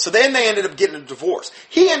divorcing Laura. So then they ended up getting a divorce.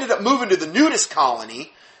 He ended up moving to the nudist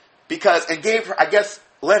colony and gave her, I guess,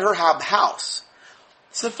 let her have the house.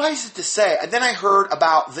 Suffice it to say, and then I heard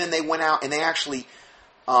about, then they went out and they actually,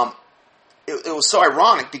 it was so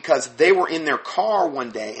ironic because they were in their car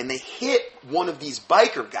one day and they hit one of these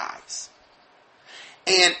biker guys.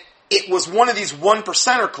 And it was one of these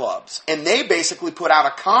 1%er clubs, and they basically put out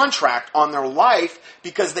a contract on their life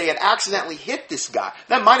because they had accidentally hit this guy.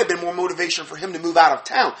 That might have been more motivation for him to move out of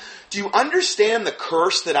town. Do you understand the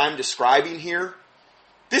curse that I'm describing here?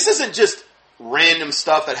 This isn't just random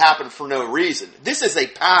stuff that happened for no reason. This is a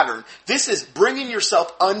pattern. This is bringing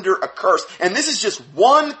yourself under a curse. And this is just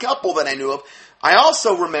one couple that I knew of. I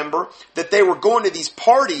also remember that they were going to these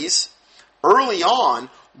parties early on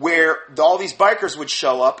where all these bikers would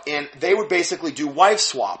show up and they would basically do wife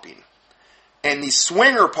swapping and these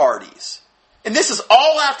swinger parties. And this is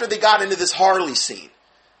all after they got into this Harley scene.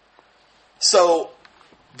 So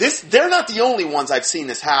they're not the only ones I've seen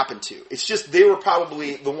this happen to. It's just they were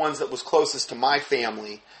probably the ones that was closest to my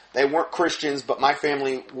family. They weren't Christians, but my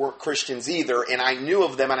family weren't Christians either, and I knew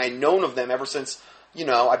of them, and I'd known of them ever since,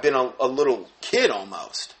 I've been a little kid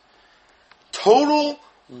almost. Total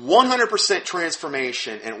 100%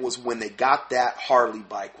 transformation, and it was when they got that Harley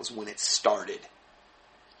bike was when it started.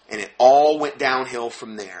 And it all went downhill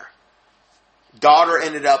from there. Daughter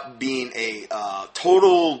ended up being a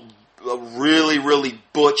really, really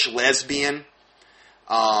butch lesbian.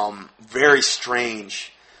 Very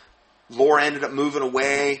strange. Laura ended up moving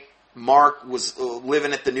away. Mark was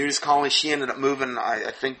living at the nudist colony. She ended up moving,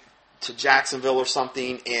 I think, to Jacksonville or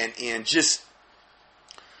something. And just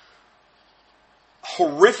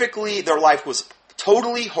horrifically, their life was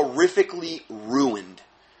totally horrifically ruined.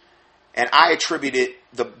 And I attribute it,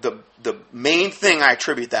 the main thing I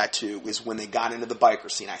attribute that to is when they got into the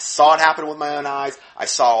biker scene. I saw it happen with my own eyes. I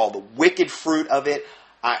saw all the wicked fruit of it.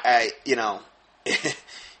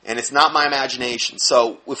 And it's not my imagination.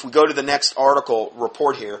 So if we go to the next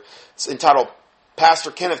report here, it's entitled,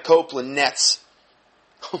 Pastor Kenneth Copeland nets,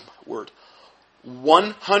 oh my word,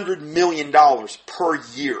 $100 million per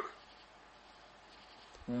year.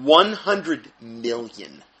 $100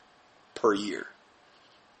 million per year.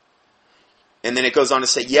 And then it goes on to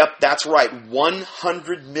say, yep, that's right,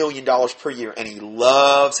 $100 million per year. And he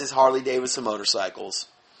loves his Harley Davidson motorcycles.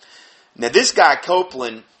 Now this guy,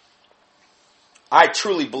 Copeland, I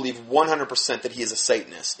truly believe 100% that he is a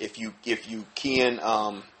Satanist. If you key in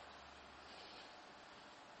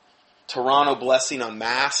Toronto Blessing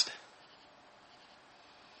Unmasked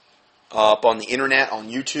up on the internet,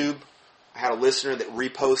 on YouTube, I had a listener that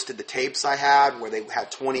reposted the tapes I had where they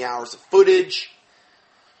had 20 hours of footage.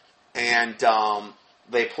 And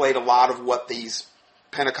they played a lot of what these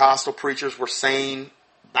Pentecostal preachers were saying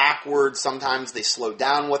backwards. Sometimes they slowed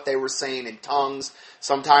down what they were saying in tongues.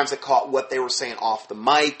 Sometimes it caught what they were saying off the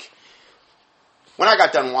mic. When I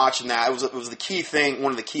got done watching that, it was the key thing.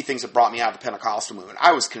 One of the key things that brought me out of the Pentecostal movement.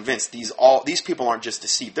 I was convinced these people aren't just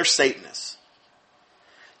deceived; they're Satanists.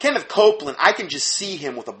 Kenneth Copeland, I can just see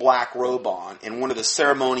him with a black robe on and one of the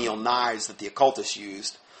ceremonial knives that the occultists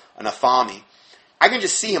used, an athame. I can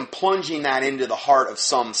just see him plunging that into the heart of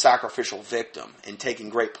some sacrificial victim and taking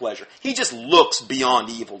great pleasure. He just looks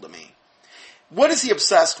beyond evil to me. What is he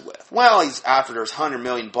obsessed with? Well, he's after there's $100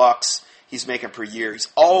 million he's making per year. He's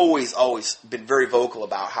always been very vocal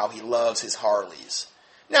about how he loves his Harleys.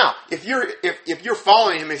 Now, if you're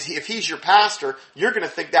following him, if he's your pastor, you're going to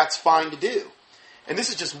think that's fine to do. And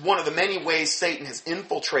this is just one of the many ways Satan has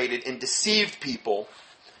infiltrated and deceived people.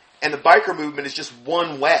 And the biker movement is just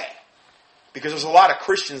one way. Because there's a lot of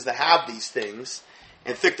Christians that have these things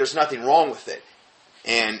and think there's nothing wrong with it.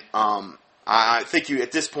 And I think you,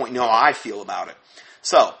 at this point, know how I feel about it.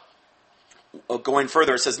 So, going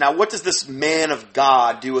further, it says, now what does this man of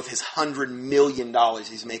God do with his $100 million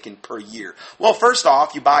he's making per year? Well, first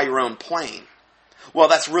off, you buy your own plane. Well,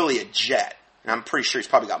 that's really a jet. And I'm pretty sure he's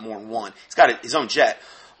probably got more than one. He's got his own jet.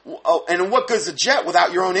 Oh, and what good's a jet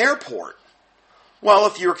without your own airport? Well,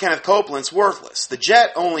 if you're Kenneth Copeland, it's worthless. The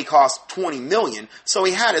jet only cost $20 million, so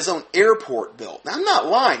he had his own airport built. Now, I'm not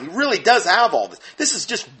lying. He really does have all this. This is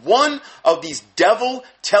just one of these devil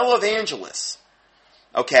televangelists.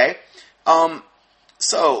 Okay?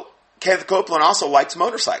 So, Kenneth Copeland also likes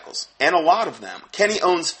motorcycles, and a lot of them. Kenny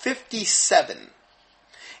owns 57.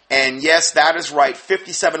 And yes, that is right,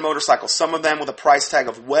 57 motorcycles. Some of them with a price tag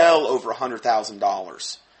of well over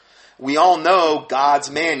 $100,000. We all know God's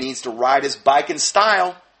man needs to ride his bike in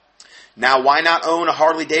style. Now, why not own a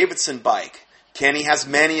Harley Davidson bike? Kenny has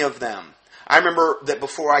many of them. I remember that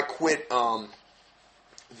before I quit that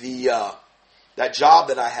job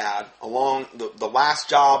that I had, along the last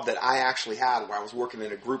job that I actually had, where I was working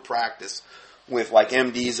in a group practice with like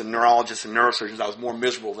MDs and neurologists and neurosurgeons, I was more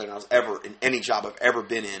miserable than I was ever in any job I've ever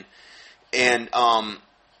been in. And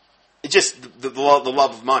it just, the love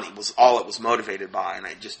of money was all it was motivated by, and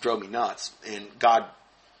it just drove me nuts. And God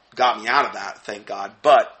got me out of that, thank God.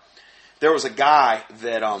 But there was a guy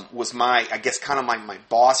that was my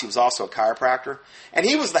boss. He was also a chiropractor. And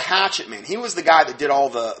he was the hatchet man. He was the guy that did all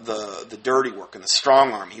the dirty work and the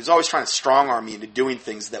strong arm. He was always trying to strong arm me into doing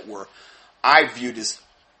things that were, I viewed as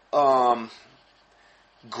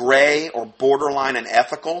gray or borderline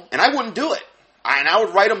unethical. And I wouldn't do it. And I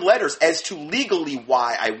would write them letters as to legally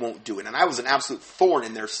why I won't do it. And I was an absolute thorn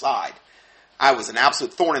in their side.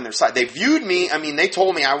 They viewed me, they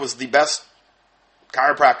told me I was the best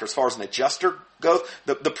chiropractor as far as an adjuster goes.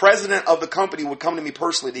 The president of the company would come to me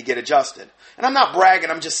personally to get adjusted. And I'm not bragging,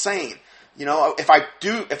 I'm just saying, if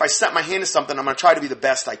I set my hand to something, I'm going to try to be the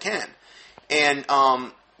best I can. And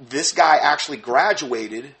this guy actually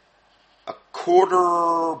graduated a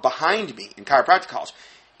quarter behind me in chiropractic college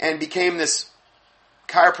and became this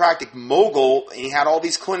chiropractic mogul. And he had all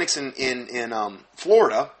these clinics in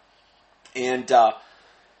Florida. And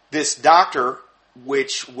this doctor,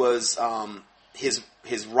 which was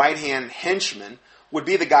his right-hand henchman, would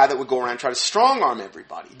be the guy that would go around and try to strong-arm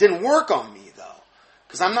everybody. It didn't work on me, though.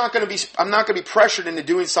 Because I'm not going to be pressured into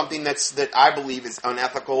doing something that I believe is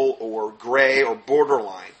unethical or gray or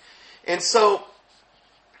borderline. And so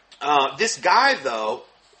this guy, though,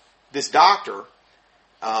 this doctor,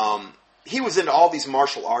 he was into all these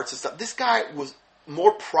martial arts and stuff. This guy was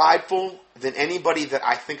more prideful than anybody that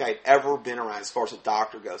I think I'd ever been around as far as a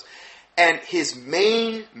doctor goes. And his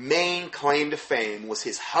main claim to fame was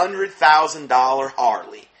his $100,000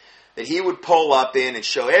 Harley that he would pull up in and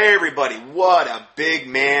show everybody what a big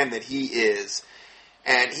man that he is.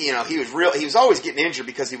 And he was always getting injured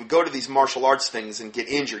because he would go to these martial arts things and get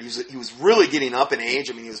injured. He was really getting up in age.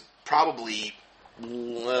 I mean, he was probably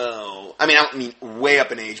low. I don't mean way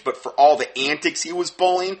up in age, but for all the antics he was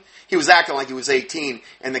pulling, he was acting like he was 18,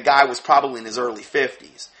 and the guy was probably in his early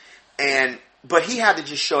 50s. But he had to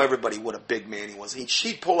just show everybody what a big man he was.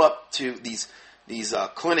 He'd pull up to these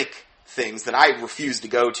clinic things that I refused to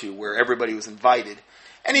go to, where everybody was invited,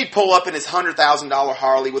 and he'd pull up in his $100,000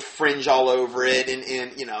 Harley with fringe all over it,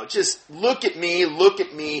 and just look at me, look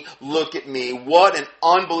at me, look at me. What an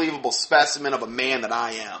unbelievable specimen of a man that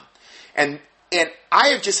I am. And I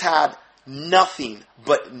have just had nothing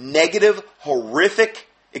but negative, horrific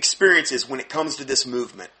experiences when it comes to this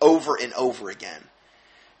movement over and over again.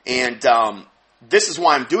 And this is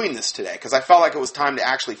why I'm doing this today, because I felt like it was time to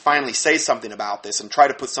actually finally say something about this and try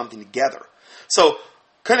to put something together. So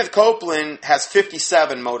Kenneth Copeland has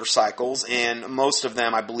 57 motorcycles, and most of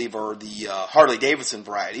them, I believe, are the Harley-Davidson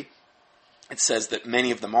variety. It says that many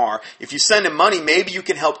of them are. If you send him money, maybe you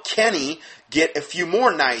can help Kenny get a few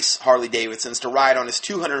more nice Harley-Davidsons to ride on his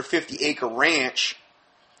 250-acre ranch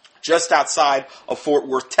just outside of Fort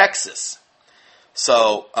Worth, Texas.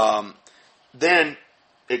 So then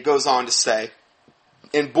it goes on to say,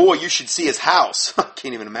 and boy, you should see his house. I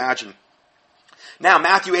can't even imagine. Now,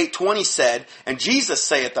 Matthew 8:20 said, and Jesus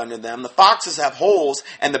saith unto them, the foxes have holes,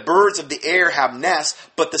 and the birds of the air have nests,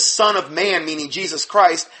 but the Son of Man, meaning Jesus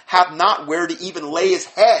Christ, hath not where to even lay his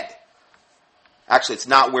head. Actually, it's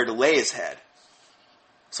not where to lay his head.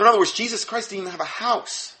 So in other words, Jesus Christ didn't even have a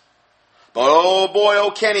house. But oh boy,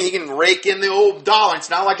 oh Kenny, he can rake in the old dollar. It's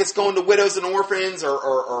not like it's going to widows and orphans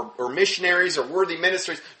or missionaries or worthy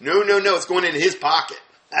ministries. No, it's going into his pocket.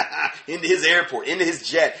 Into his airport, into his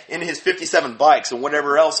jet, into his 57 bikes, and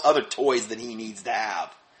whatever else other toys that he needs to have.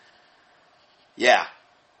 Yeah.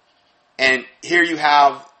 And here you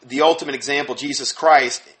have the ultimate example, Jesus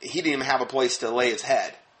Christ. He didn't even have a place to lay his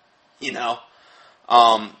head.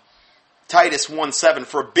 Titus 1:7,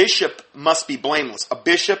 for a bishop must be blameless. A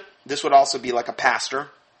bishop, this would also be like a pastor,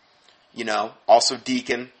 also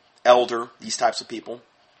deacon, elder, these types of people.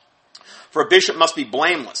 For a bishop must be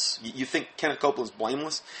blameless. You think Kenneth Copeland's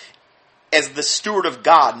blameless? As the steward of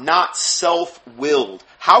God, not self-willed.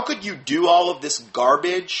 How could you do all of this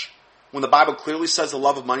garbage when the Bible clearly says the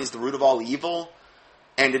love of money is the root of all evil?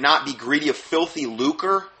 And to not be greedy of filthy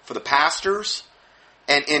lucre for the pastors?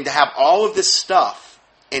 And to have all of this stuff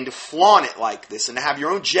and to flaunt it like this and to have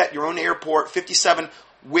your own jet, your own airport, 57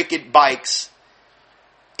 wicked bikes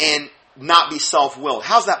and not be self-willed.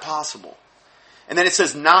 How's that possible? And then it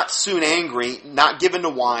says, not soon angry, not given to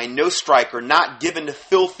wine, no striker, not given to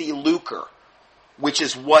filthy lucre, which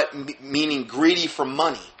is meaning greedy for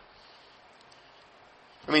money.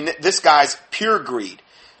 I mean, this guy's pure greed.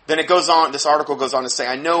 Then this article goes on to say,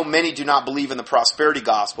 I know many do not believe in the prosperity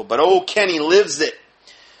gospel, but old Kenny lives it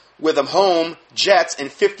with a home, jets,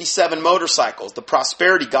 and 57 motorcycles. The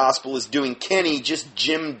prosperity gospel is doing Kenny just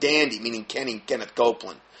Jim Dandy, meaning Kenneth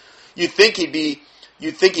Copeland. You'd think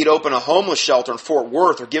he'd open a homeless shelter in Fort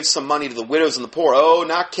Worth or give some money to the widows and the poor. Oh,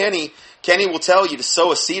 not Kenny. Kenny will tell you to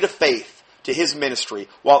sow a seed of faith to his ministry,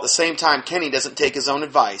 while at the same time Kenny doesn't take his own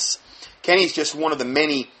advice. Kenny's just one of the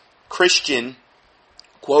many Christian,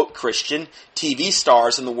 quote, Christian TV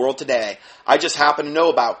stars in the world today. I just happen to know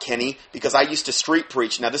about Kenny because I used to street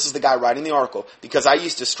preach. Now, this is the guy writing the article. Because I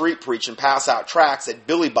used to street preach and pass out tracts at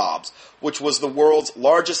Billy Bob's, which was the world's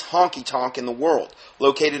largest honky-tonk in the world,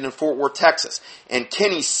 located in Fort Worth, Texas. And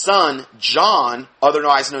Kenny's son, John,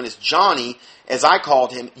 otherwise known as Johnny, as I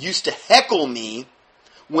called him, used to heckle me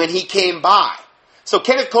when he came by. So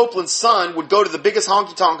Kenneth Copeland's son would go to the biggest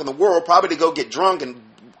honky-tonk in the world, probably to go get drunk and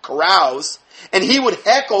carouse, and he would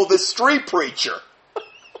heckle the street preacher.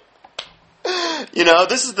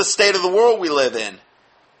 This is the state of the world we live in.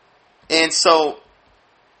 And so,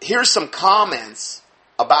 here's some comments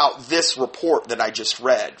about this report that I just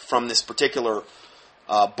read from this particular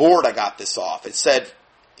board I got this off. It said,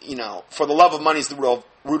 for the love of money is the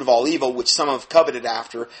root of all evil, which some have coveted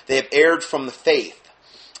after. They have erred from the faith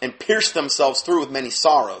and pierced themselves through with many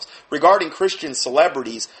sorrows. Regarding Christian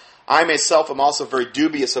celebrities, I myself am also very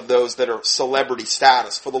dubious of those that are celebrity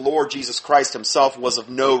status, for the Lord Jesus Christ himself was of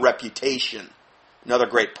no reputation. Another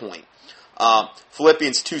great point.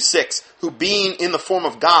 Philippians 2:6, who being in the form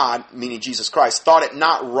of God, meaning Jesus Christ, thought it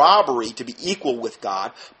not robbery to be equal with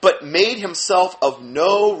God, but made himself of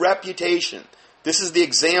no reputation. This is the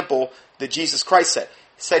example that Jesus Christ set.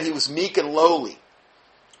 He said he was meek and lowly.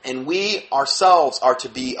 And we ourselves are to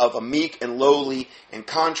be of a meek and lowly and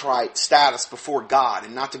contrite status before God,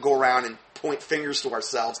 and not to go around and point fingers to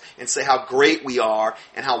ourselves and say how great we are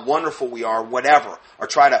and how wonderful we are, whatever. Or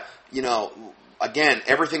try to, again,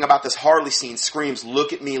 everything about this Harley scene screams,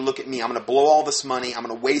 look at me, I'm going to blow all this money, I'm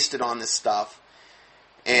going to waste it on this stuff.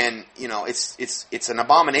 And, it's an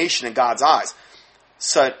abomination in God's eyes.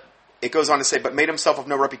 So it goes on to say, but made himself of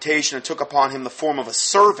no reputation and took upon him the form of a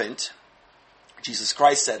servant. Jesus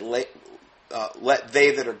Christ said, let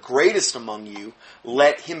they that are greatest among you,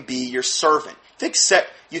 let him be your servant.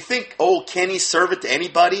 You think old Kenny's servant to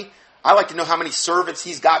anybody? I like to know how many servants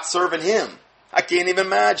he's got serving him. I can't even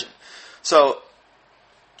imagine. So,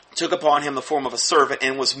 took upon him the form of a servant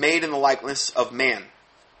and was made in the likeness of man.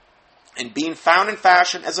 And being found in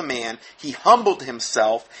fashion as a man, he humbled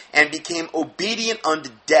himself and became obedient unto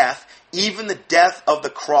death, even the death of the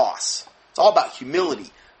cross. It's all about humility,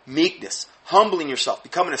 meekness, humbling yourself,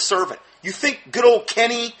 becoming a servant. You think good old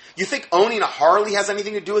Kenny, you think owning a Harley has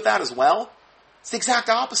anything to do with that as well? It's the exact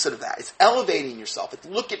opposite of that. It's elevating yourself. It's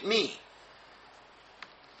look at me.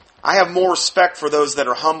 I have more respect for those that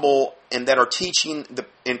are humble and that are teaching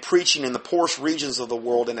and preaching in the poorest regions of the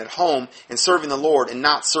world and at home and serving the Lord and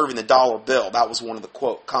not serving the dollar bill. That was one of the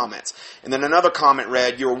quote comments. And then another comment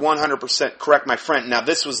read, "You're 100% correct, my friend." Now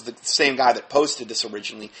this was the same guy that posted this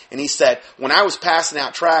originally. And he said, when I was passing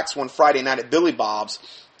out tracts one Friday night at Billy Bob's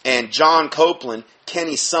and John Copeland,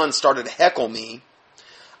 Kenny's son, started to heckle me,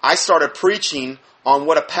 I started preaching on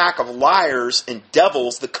what a pack of liars and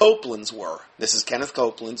devils the Copelands were. This is Kenneth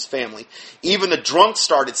Copeland's family. Even the drunks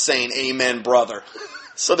started saying, "Amen, brother."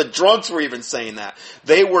 So the drunks were even saying that.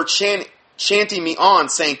 They were chanting me on,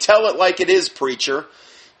 saying, "Tell it like it is, preacher."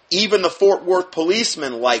 Even the Fort Worth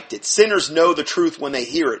policemen liked it. Sinners know the truth when they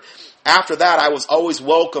hear it. After that, I was always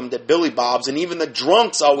welcomed at Billy Bob's, and even the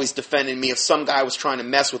drunks always defended me if some guy was trying to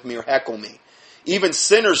mess with me or heckle me. Even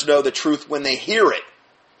sinners know the truth when they hear it.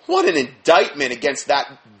 What an indictment against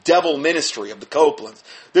that devil ministry of the Copelands.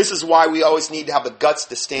 This is why we always need to have the guts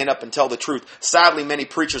to stand up and tell the truth. Sadly, many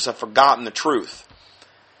preachers have forgotten the truth.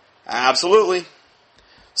 Absolutely.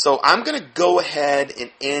 So I'm going to go ahead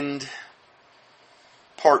and end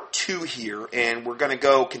part 2 here, and we're going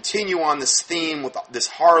to continue on this theme with this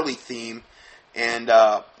Harley theme, and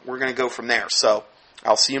we're going to go from there. So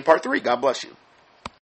I'll see you in part 3. God bless you.